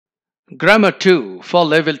Grammar 2 for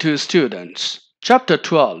Level 2 students. Chapter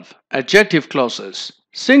 12. Adjective clauses.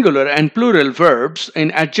 Singular and plural verbs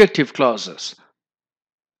in adjective clauses.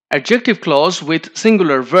 Adjective clause with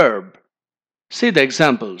singular verb. See the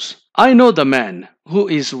examples. I know the man who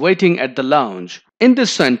is waiting at the lounge. In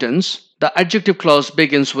this sentence, the adjective clause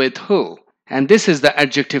begins with who, and this is the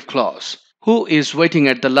adjective clause. Who is waiting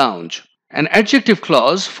at the lounge? An adjective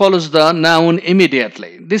clause follows the noun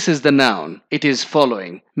immediately. This is the noun. It is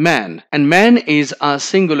following man, and man is a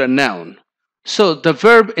singular noun. So the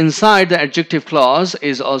verb inside the adjective clause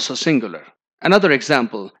is also singular. Another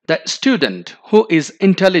example, the student who is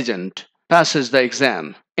intelligent passes the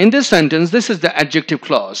exam. In this sentence, this is the adjective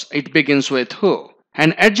clause. It begins with who.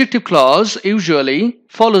 An adjective clause usually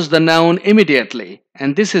follows the noun immediately,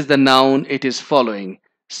 and this is the noun it is following,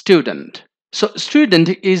 student. So student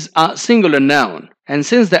is a singular noun, and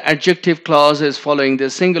since the adjective clause is following the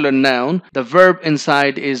singular noun, the verb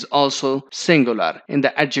inside is also singular in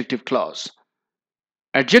the adjective clause.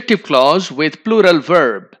 Adjective clause with plural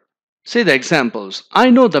verb. See the examples. I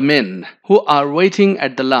know the men who are waiting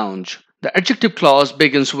at the lounge. The adjective clause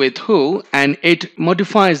begins with who and it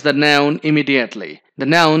modifies the noun immediately. The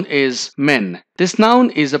noun is men. This noun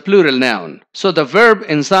is a plural noun. So the verb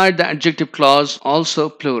inside the adjective clause also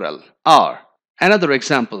plural. Are. Another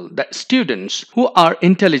example, the students who are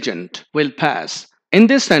intelligent will pass. In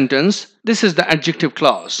this sentence, this is the adjective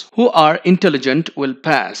clause. Who are intelligent will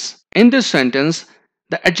pass. In this sentence,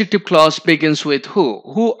 the adjective clause begins with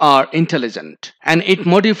who are intelligent, and it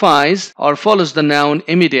modifies or follows the noun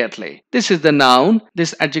immediately. This is the noun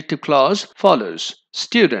this adjective clause follows.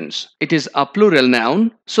 Students. It is a plural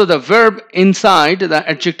noun, so the verb inside the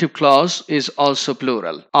adjective clause is also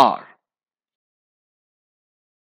plural, are.